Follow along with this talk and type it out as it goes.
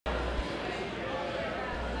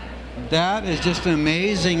That is just an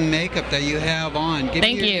amazing makeup that you have on. Give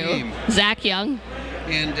Thank me your you. name. Zack Young.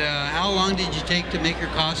 And how long did you take to make your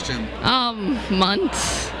costume?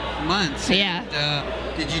 Months. Months. Yeah.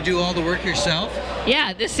 And, did you do all the work yourself?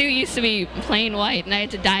 Yeah, this suit used to be plain white, and I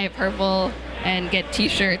had to dye it purple and get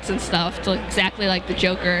t-shirts and stuff to look exactly like the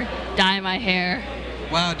Joker, dye my hair.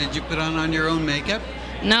 Wow, did you put on your own makeup?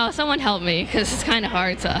 No, someone helped me, because it's kind of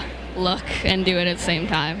hard to look and do it at the same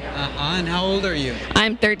time. And how old are you?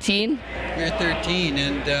 I'm 13. You're 13,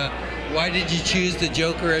 and why did you choose the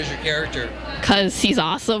Joker as your character? Because he's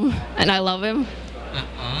awesome, and I love him.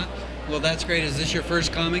 Well, that's great. Is this your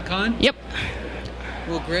first Comic-Con? Yep.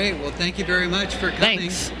 Well, great. Well, thank you very much for coming.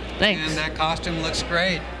 Thanks. And that costume looks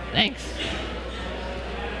great. Thanks.